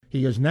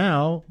He is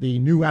now the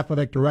new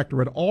athletic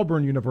director at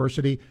Auburn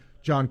University.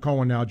 John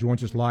Cohen now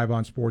joins us live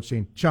on Sports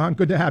Scene. John,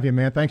 good to have you,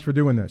 man. Thanks for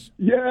doing this.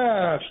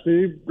 Yeah,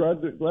 Steve.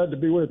 Glad to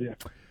be with you.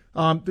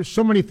 There's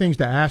so many things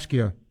to ask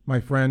you, my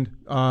friend.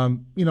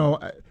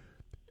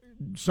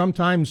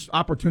 Sometimes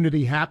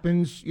opportunity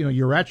happens.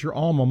 You're at your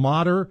alma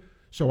mater.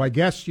 So I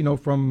guess,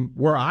 from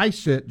where I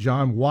sit,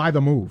 John, why the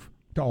move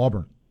to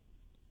Auburn?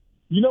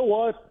 You know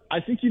what? I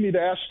think you need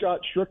to ask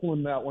Scott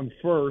Strickland that one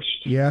first.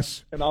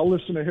 Yes. And I'll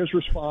listen to his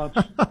response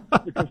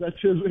because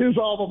that's his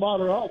alma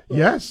mater also.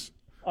 Yes.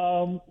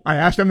 I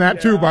asked him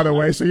that too, by the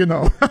way, so you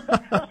know.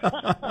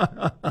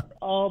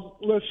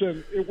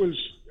 Listen, it was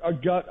a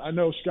gut. I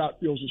know Scott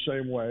feels the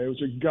same way. It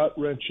was a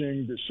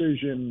gut-wrenching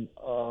decision.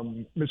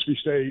 Mississippi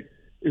State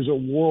is a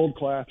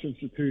world-class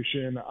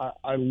institution.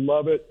 I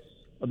love it.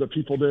 The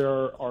people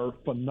there are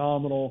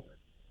phenomenal.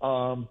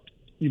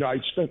 I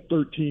spent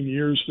 13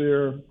 years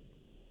there.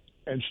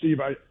 And, Steve,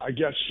 I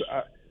guess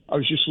I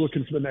was just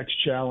looking for the next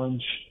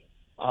challenge.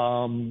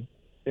 And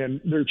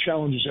there are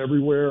challenges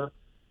everywhere.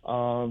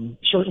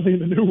 Certainly in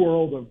the new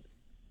world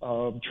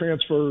of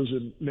transfers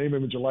and name,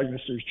 image, and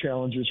likeness, there's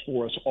challenges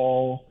for us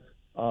all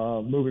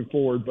moving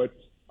forward. But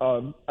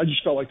I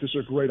just felt like this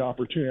is a great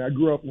opportunity. I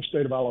grew up in the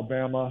state of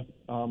Alabama.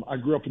 I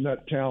grew up in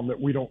that town that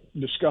we don't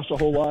discuss a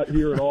whole lot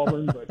here at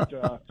Auburn. But,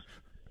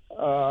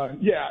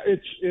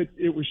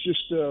 it was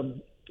just,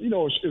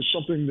 it's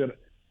something that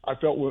I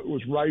felt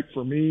was right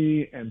for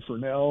me and for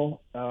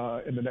Nell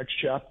in the next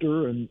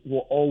chapter, and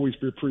we'll always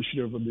be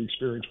appreciative of the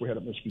experience we had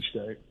at Mississippi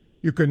State.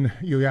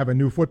 You have a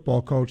new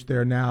football coach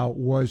there now.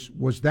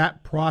 Was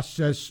that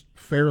process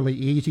fairly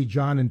easy,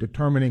 John, in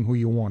determining who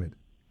you wanted?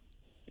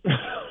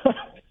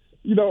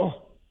 The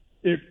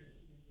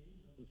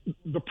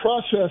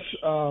process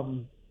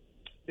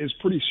is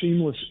pretty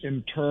seamless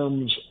in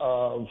terms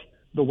of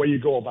the way you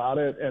go about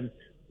it. And,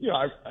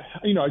 I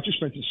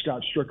just mentioned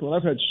Scott Strickland.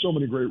 I've had so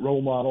many great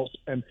role models.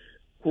 And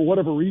for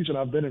whatever reason,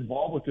 I've been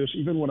involved with this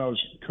even when I was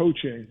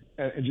coaching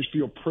and just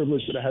feel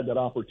privileged that I had that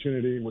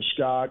opportunity with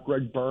Scott,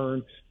 Greg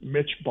Byrne,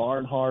 Mitch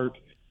Barnhart.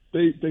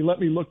 They let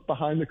me look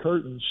behind the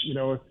curtains,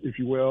 if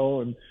you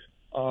will, and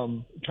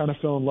kind of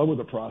fell in love with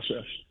the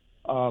process.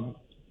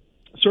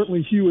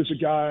 Certainly Hugh is a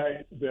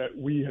guy that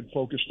we had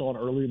focused on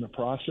early in the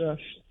process.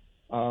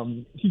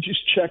 He just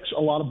checks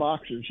a lot of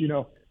boxes.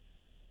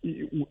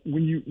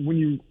 When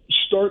you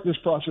start this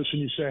process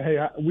and you say,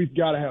 hey, we've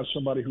got to have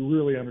somebody who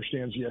really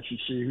understands the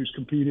SEC, who's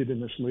competed in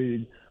this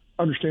league,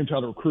 understands how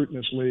to recruit in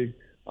this league,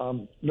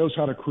 knows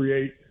how to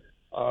create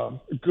a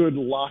good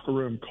locker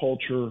room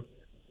culture,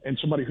 and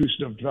somebody who's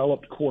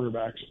developed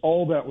quarterbacks.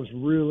 All that was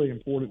really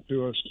important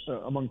to us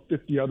among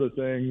 50 other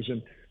things.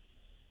 And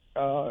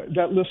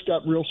that list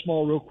got real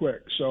small real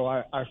quick. So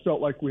I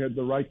felt like we had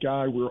the right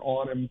guy. We were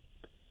on him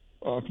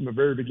from the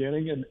very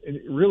beginning. And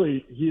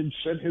really, he had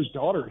sent his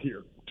daughter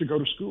here to go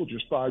to school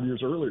just 5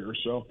 years earlier.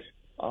 So,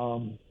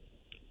 I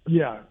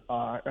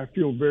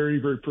feel very,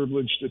 very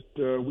privileged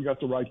that we got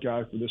the right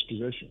guy for this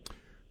position.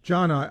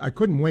 John, I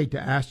couldn't wait to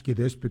ask you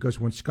this because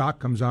when Scott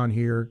comes on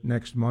here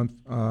next month,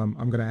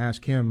 I'm going to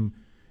ask him,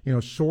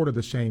 sort of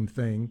the same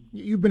thing.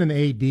 You've been an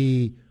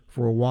AD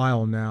for a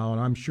while now,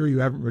 and I'm sure you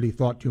haven't really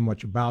thought too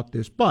much about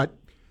this, but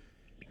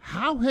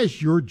how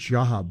has your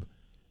job,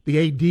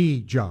 the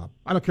AD job,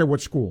 I don't care what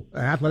school,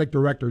 an athletic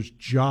director's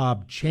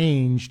job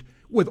changed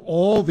with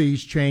all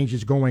these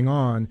changes going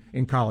on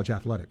in college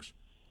athletics?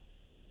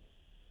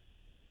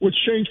 Well, it's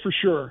changed for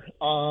sure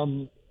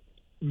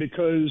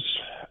because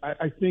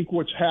I think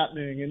what's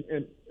happening,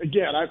 and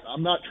again,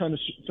 I'm not trying to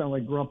sound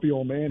like grumpy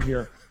old man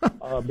here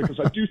because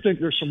I do think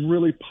there's some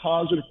really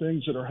positive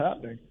things that are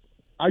happening.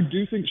 I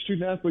do think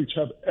student athletes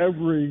have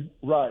every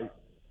right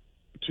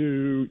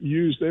to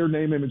use their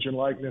name, image, and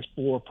likeness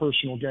for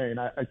personal gain.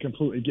 I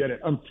completely get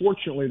it.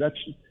 Unfortunately,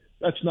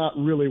 that's not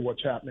really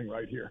what's happening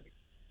right here.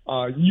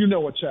 You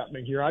know what's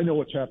happening here. I know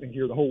what's happening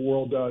here. The whole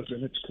world does.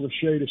 And it's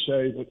cliche to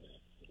say that,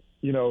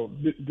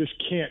 this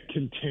can't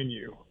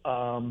continue.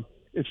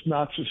 It's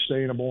not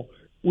sustainable.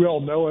 We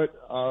all know it.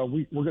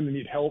 We're going to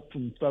need help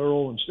from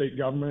federal and state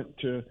government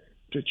to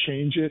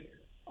change it.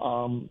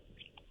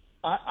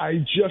 I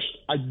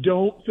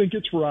don't think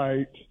it's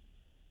right.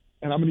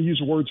 And I'm going to use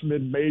the words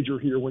mid-major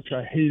here, which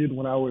I hated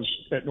when I was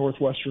at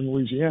Northwestern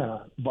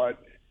Louisiana. But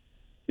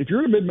if you're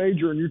in a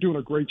mid-major and you're doing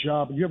a great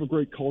job and you have a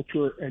great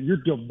culture and you're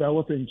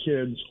developing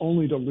kids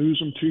only to lose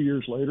them 2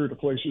 years later to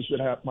places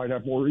that might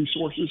have more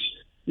resources,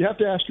 you have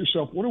to ask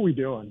yourself, what are we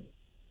doing?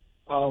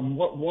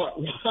 Why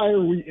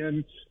are we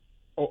in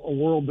a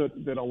world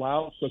that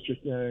allows such a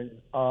thing?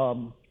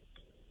 And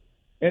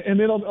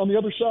then on the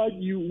other side,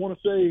 you want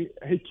to say,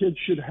 hey, kids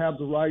should have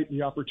the right and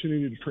the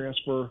opportunity to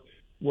transfer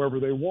wherever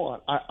they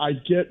want. I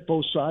get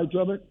both sides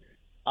of it.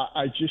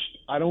 I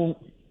don't.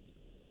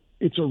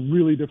 It's a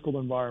really difficult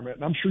environment,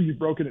 and I'm sure you've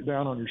broken it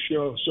down on your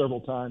show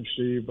several times,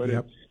 Steve. But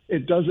yep.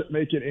 It doesn't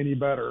make it any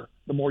better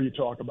the more you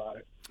talk about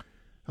it.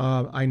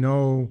 I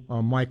know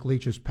Mike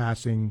Leach's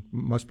passing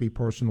must be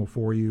personal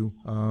for you.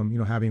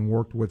 Having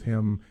worked with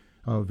him,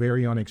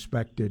 very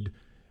unexpected.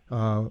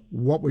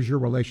 What was your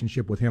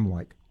relationship with him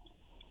like?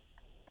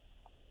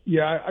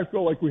 Yeah, I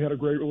felt like we had a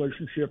great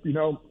relationship. You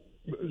know,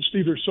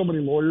 Steve, there's so many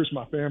lawyers in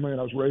my family, and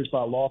I was raised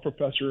by a law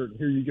professor. And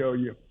here you go,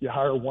 you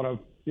hire one of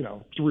 3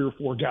 or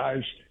 4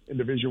 guys in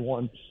Division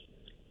I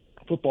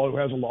football who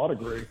has a law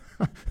degree.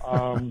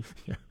 Yeah.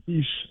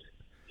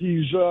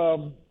 He's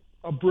a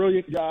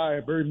brilliant guy,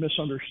 a very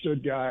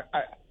misunderstood guy.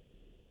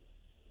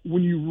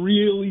 When you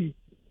really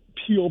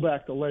peel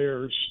back the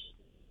layers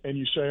and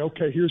you say,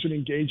 okay, here's an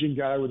engaging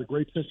guy with a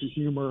great sense of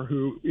humor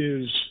who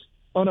is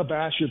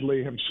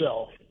unabashedly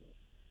himself,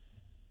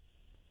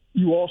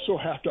 you also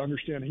have to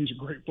understand he's a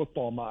great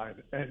football mind.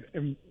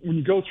 And when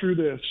you go through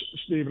this,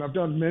 Steve, and I've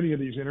done many of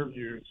these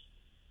interviews,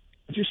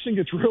 I just think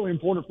it's really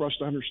important for us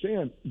to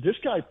understand this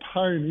guy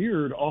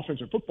pioneered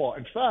offensive football.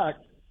 In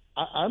fact,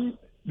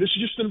 this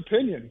is just an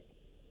opinion,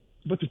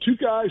 but the 2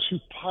 guys who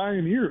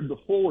pioneered the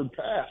forward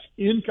pass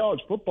in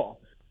college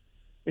football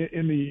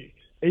in the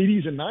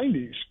 80s and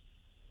 90s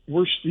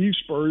were Steve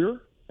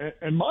Spurrier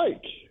and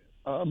Mike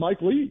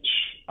Leach.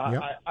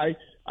 Yep.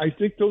 I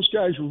think those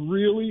guys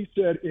really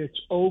said it's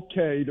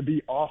okay to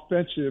be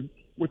offensive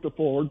with the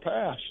forward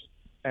pass.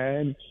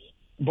 And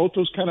both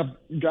those kind of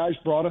guys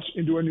brought us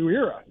into a new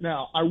era.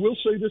 Now, I will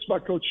say this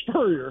about Coach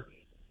Spurrier.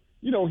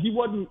 You know, he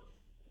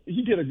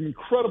did an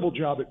incredible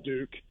job at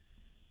Duke.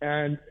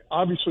 And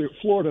obviously at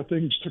Florida,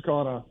 things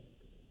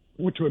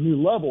went to a new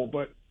level.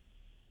 But,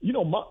 you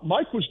know,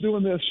 Mike was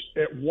doing this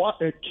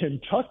at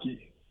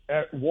Kentucky,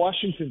 at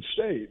Washington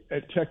State,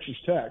 at Texas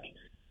Tech,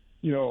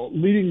 you know,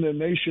 leading the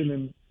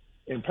nation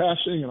in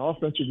passing and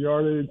offensive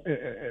yardage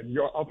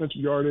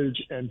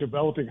and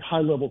developing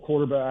high-level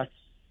quarterbacks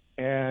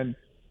and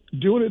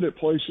doing it at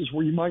places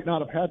where you might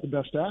not have had the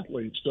best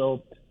athletes.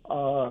 So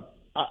our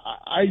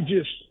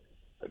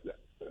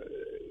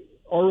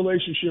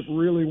relationship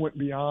really went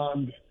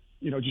beyond,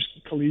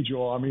 just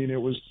collegial. I mean,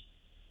 it was,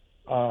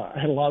 I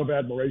had a lot of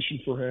admiration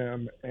for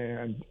him,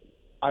 and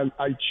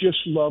I just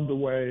love the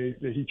way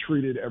that he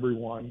treated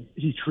everyone.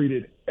 He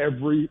treated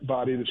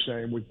everybody the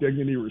same with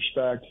dignity,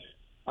 respect,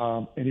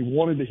 and he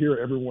wanted to hear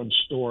everyone's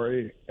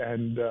story.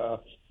 And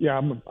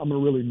I'm going to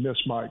really miss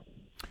Mike.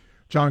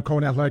 John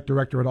Cohen, athletic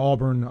director at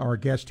Auburn, our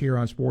guest here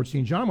on Sports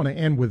Scene. John, I want to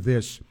end with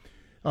this.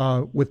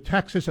 With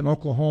Texas and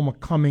Oklahoma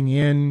coming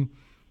in,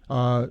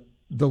 the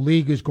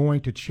league is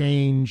going to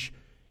change.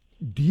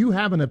 Do you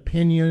have an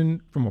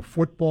opinion from a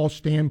football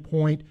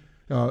standpoint,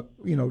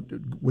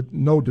 with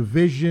no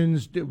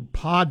divisions,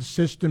 pod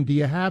system? Do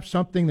you have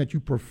something that you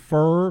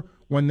prefer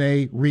when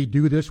they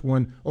redo this,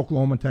 when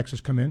Oklahoma and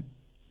Texas come in?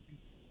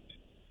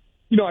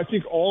 I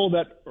think all of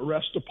that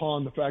rests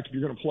upon the fact if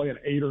you're going to play an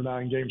 8 or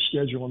 9 game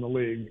schedule in the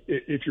league.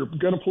 If you're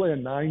going to play a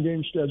 9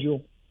 game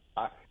schedule,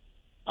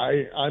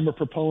 I'm a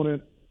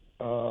proponent.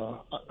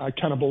 I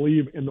kind of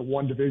believe in the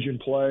one division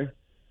play.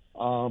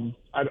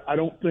 I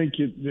don't think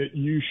that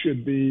you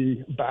should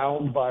be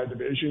bound by a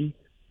division.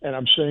 And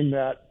I'm saying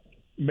that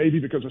maybe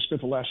because I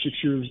spent the last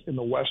 6 years in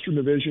the Western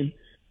Division.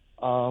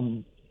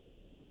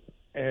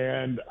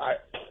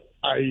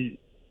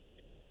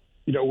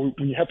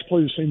 When you have to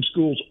play the same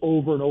schools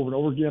over and over and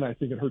over again, I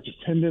think it hurts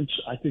attendance.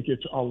 I think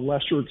it's a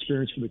lesser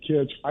experience for the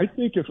kids. I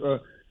think if a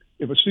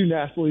student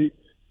athlete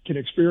can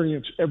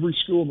experience every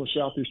school in the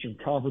Southeastern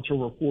Conference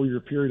over a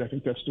 4-year period, I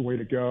think that's the way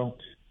to go.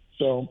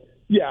 So,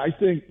 I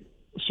think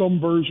some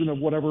version of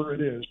whatever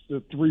it is,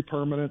 the 3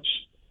 permanents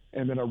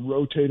and then a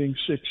rotating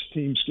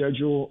 6-team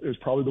schedule is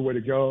probably the way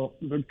to go.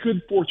 The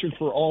good fortune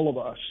for all of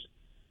us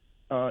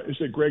is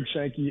that Greg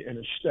Sankey and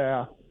his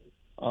staff,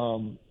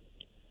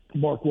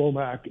 Mark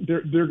Womack,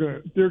 they're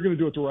gonna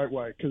do it the right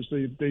way because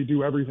they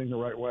do everything the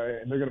right way,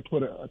 and they're gonna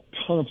put a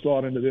ton of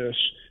thought into this.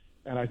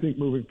 And I think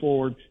moving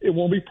forward, it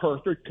won't be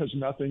perfect because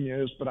nothing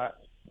is, but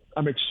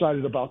I'm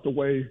excited about the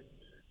way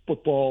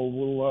football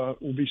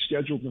will be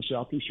scheduled in the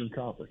Southeastern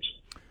Conference.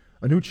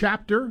 A new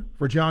chapter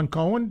for John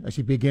Cohen as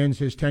he begins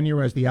his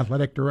tenure as the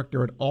athletic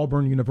director at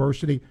Auburn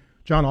University.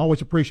 John,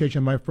 always appreciate you,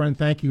 my friend.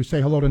 Thank you.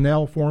 Say hello to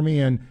Nell for me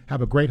and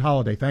have a great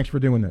holiday. Thanks for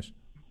doing this.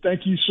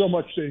 Thank you so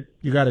much, Steve.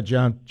 You got it,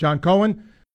 John. John Cohen,